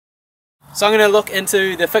So I'm going to look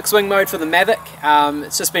into the fixed wing mode for the Mavic.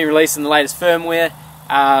 It's just been released in the latest firmware.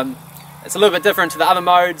 It's a little bit different to the other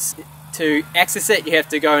modes. To access it, you have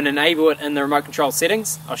to go and enable it in the remote control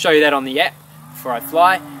settings. I'll show you that on the app before I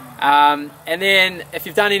fly. And then if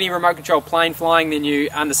you've done any remote control plane flying, then you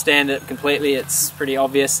understand it completely. It's pretty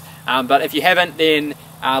obvious. But if you haven't, then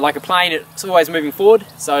like a plane, it's always moving forward.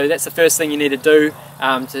 So that's the first thing you need to do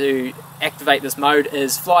to activate this mode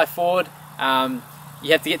is fly forward.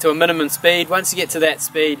 You have to get to a minimum speed. Once you get to that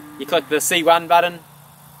speed, you click the C1 button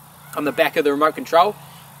on the back of the remote control,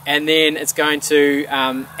 and then it's going to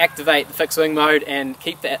activate the fixed wing mode and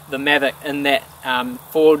keep the Mavic in that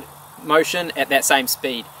forward motion at that same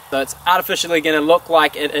speed. So it's artificially going to look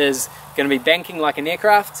like it is going to be banking like an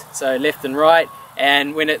aircraft, so left and right,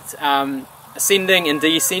 and when it's ascending and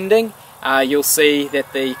descending, you'll see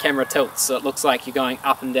that the camera tilts, so it looks like you're going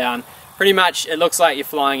up and down. Pretty much it looks like you're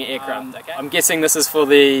flying an aircraft. Okay. I'm guessing this is for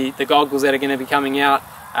the goggles that are going to be coming out.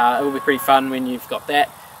 It will be pretty fun when you've got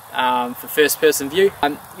that for first person view. You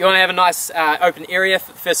want to have a nice open area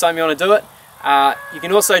for the first time you want to do it. You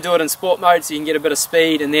can also do it in sport mode, so you can get a bit of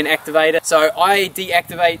speed and then activate it. So I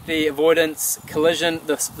deactivate the avoidance collision,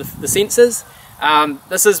 the sensors.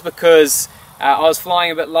 This is because I was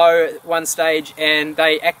flying a bit low at one stage and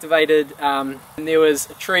they activated, and there was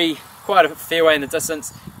a tree quite a fair way in the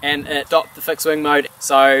distance and it stopped the fixed wing mode.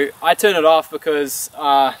 So I turn it off because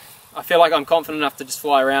I feel like I'm confident enough to just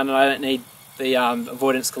fly around and I don't need the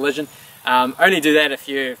avoidance collision. Only do that if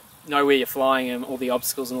you know where you're flying and all the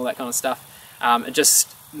obstacles and all that kind of stuff. It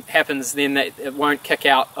just happens then that it won't kick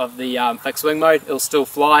out of the fixed wing mode. It'll still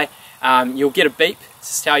fly. You'll get a beep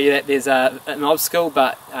to tell you that there's an obstacle,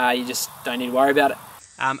 but you just don't need to worry about it.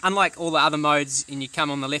 Unlike all the other modes, and you come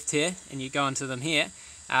on the left here and you go into them here,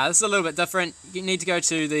 this is a little bit different. You need to go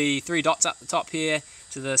to the three dots up the top here,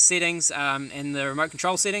 to the settings and the remote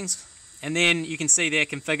control settings, and then you can see there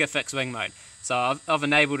configure fixed wing mode. So I've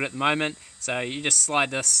enabled it at the moment, so you just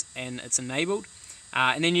slide this and it's enabled.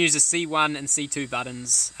 And then use the C1 and C2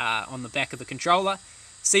 buttons on the back of the controller.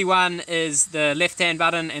 C1 is the left hand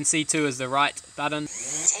button and C2 is the right button.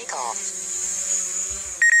 Take off.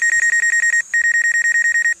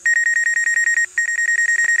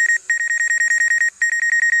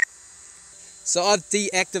 So I've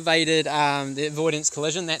deactivated the avoidance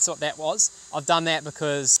collision. That's what that was. I've done that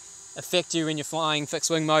because it affects you when you're flying fixed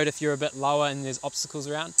wing mode if you're a bit lower and there's obstacles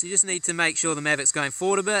around. So you just need to make sure the Mavic's going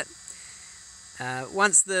forward a bit.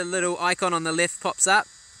 Once the little icon on the left pops up,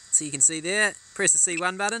 so you can see there, press the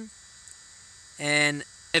C1 button and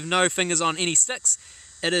have no fingers on any sticks.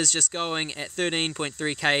 It is just going at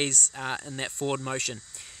 13.3 k's in that forward motion.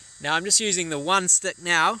 Now I'm just using the one stick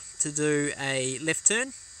now to do a left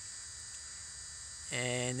turn,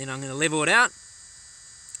 and then I'm going to level it out.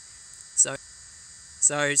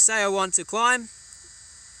 So say I want to climb,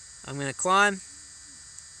 I'm going to climb,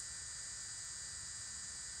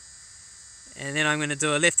 and then I'm going to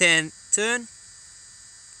do a left hand turn,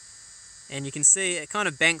 and you can see it kind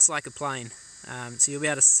of banks like a plane, so you'll be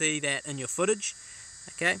able to see that in your footage.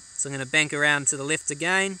 Okay, so I'm going to bank around to the left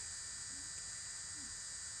again,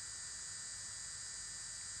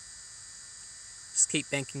 just keep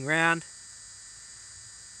banking around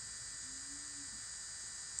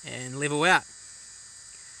and level out.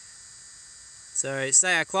 So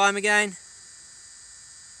say I climb again,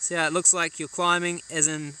 see how it looks like you're climbing as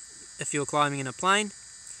in if you're climbing in a plane.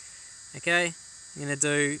 Okay, I'm going to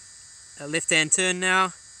do a left hand turn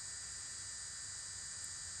now,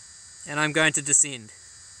 and I'm going to descend,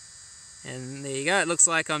 and there you go, it looks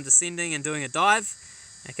like I'm descending and doing a dive.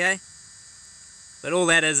 Okay, but all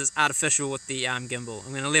that is artificial with the gimbal.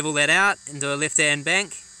 I'm going to level that out and do a left hand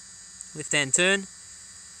bank, left hand turn.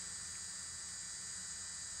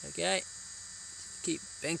 Okay, keep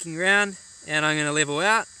banking around, and I'm going to level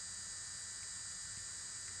out.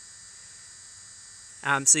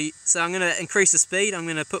 So I'm going to increase the speed. I'm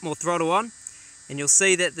going to put more throttle on, and you'll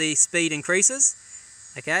see that the speed increases.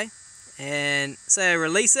 Okay, and say I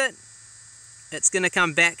release it, it's going to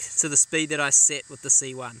come back to the speed that I set with the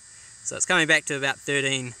C1. So it's coming back to about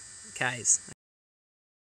 13 k's.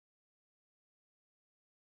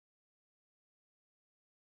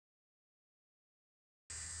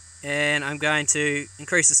 And I'm going to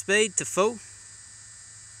increase the speed to full,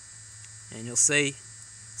 and you'll see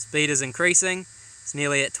speed is increasing. It's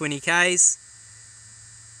nearly at 20 k's.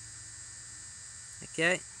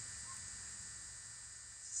 Okay.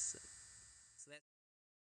 So that.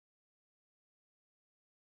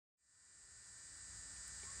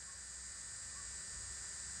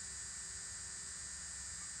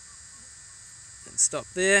 And stop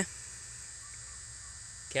there.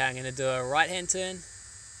 Okay, I'm going to do a right hand turn.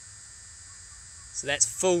 So that's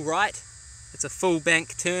full right. It's a full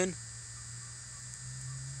bank turn.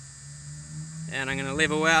 And I'm going to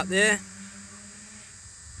level out there.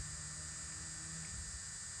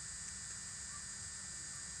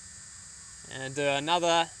 And do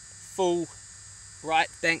another full right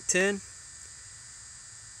bank turn.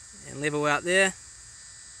 And level out there.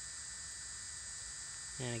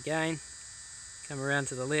 And again, come around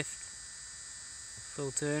to the left.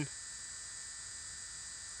 Full turn.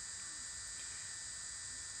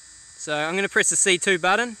 So I'm going to press the C2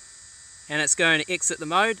 button and it's going to exit the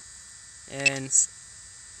mode and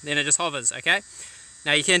then it just hovers, okay?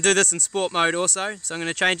 Now you can do this in sport mode also, so I'm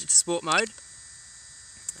going to change it to sport mode.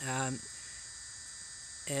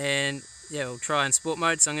 And yeah, we'll try in sport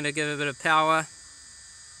mode, so I'm going to give it a bit of power.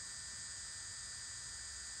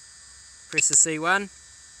 Press the C1.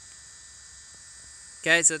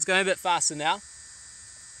 Okay, so it's going a bit faster now.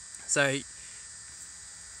 So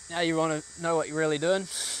now you want to know what you're really doing.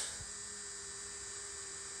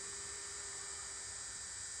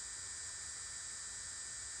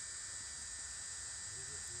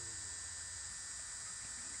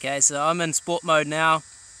 Okay, so I'm in sport mode now.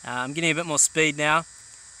 I'm getting a bit more speed now,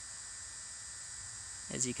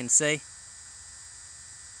 as you can see.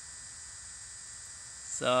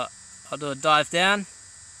 So I'll do a dive down.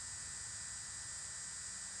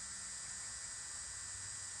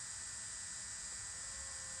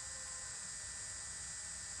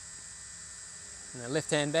 And a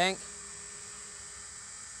left-hand bank.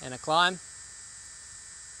 And a climb.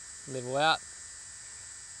 Level out.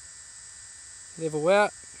 Level out.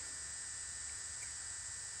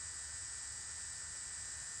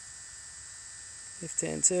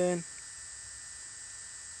 Left-hand turn.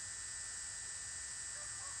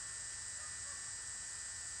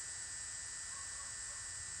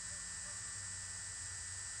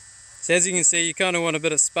 So as you can see, you kind of want a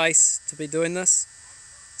bit of space to be doing this,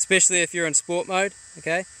 especially if you're in sport mode,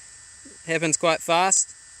 okay? It happens quite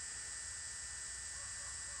fast.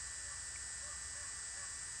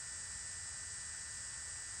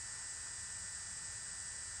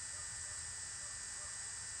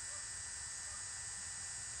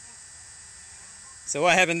 So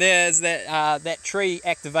what happened there is that that tree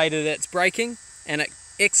activated its braking and it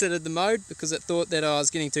exited the mode because it thought that I was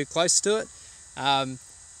getting too close to it. I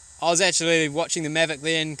was actually watching the Mavic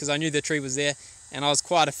then because I knew the tree was there and I was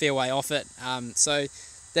quite a fair way off it. So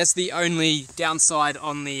that's the only downside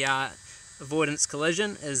on the avoidance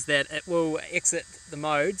collision, is that it will exit the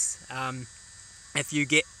modes if you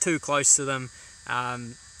get too close to them.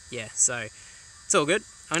 Yeah, so it's all good.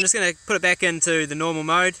 I'm just going to put it back into the normal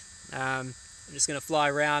mode. I'm just going to fly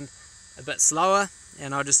around a bit slower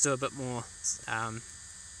and I'll just do a bit more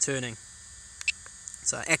turning.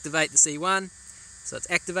 So activate the C1, so it's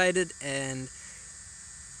activated, and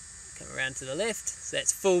come around to the left, so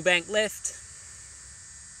that's full bank left.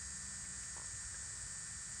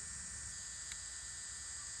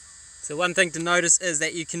 So one thing to notice is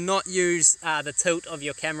that you cannot use the tilt of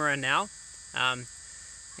your camera now.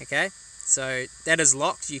 Okay, so that is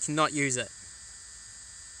locked, you cannot use it.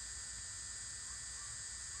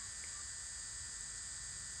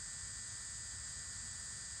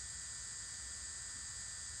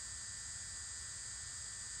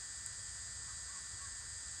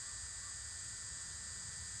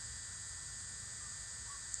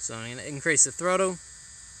 So I'm going to increase the throttle.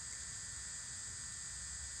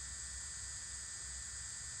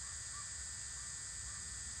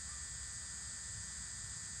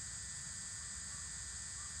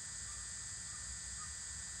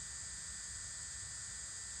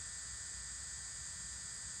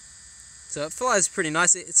 So it flies pretty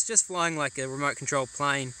nice. It's just flying like a remote control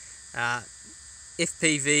plane.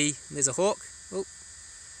 FPV, there's a hawk. Oh,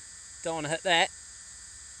 don't want to hit that.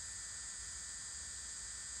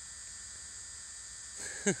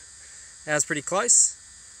 That was pretty close.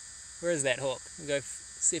 Where is that hawk? I'll go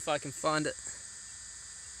see if I can find it.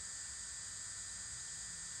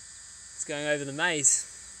 It's going over the maze.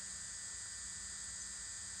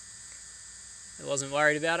 I wasn't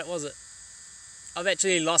worried about it, was it? I've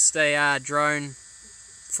actually lost a drone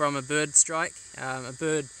from a bird strike. A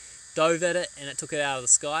bird dove at it and it took it out of the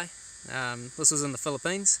sky. This was in the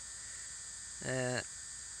Philippines.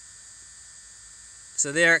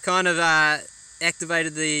 So there it kind of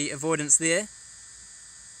activated the avoidance there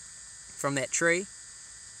from that tree.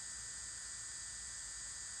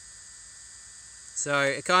 So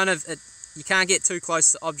it kind of, you can't get too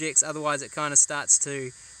close to objects, otherwise it kind of starts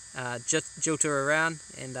to jilter around,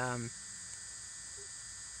 and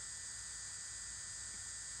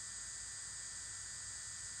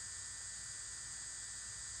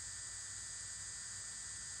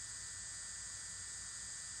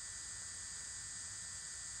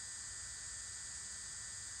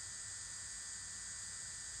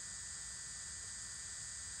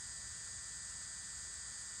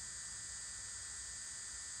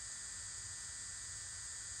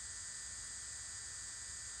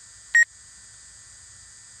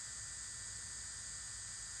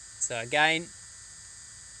So again,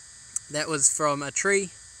 that was from a tree.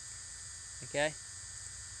 Okay.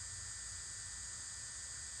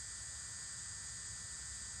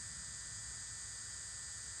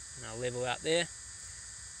 And I'll level out there.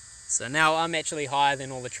 So now I'm actually higher than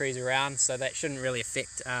all the trees around, so that shouldn't really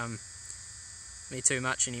affect me too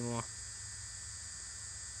much anymore.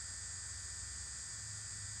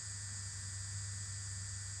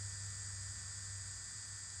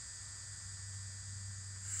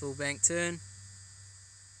 Full bank turn.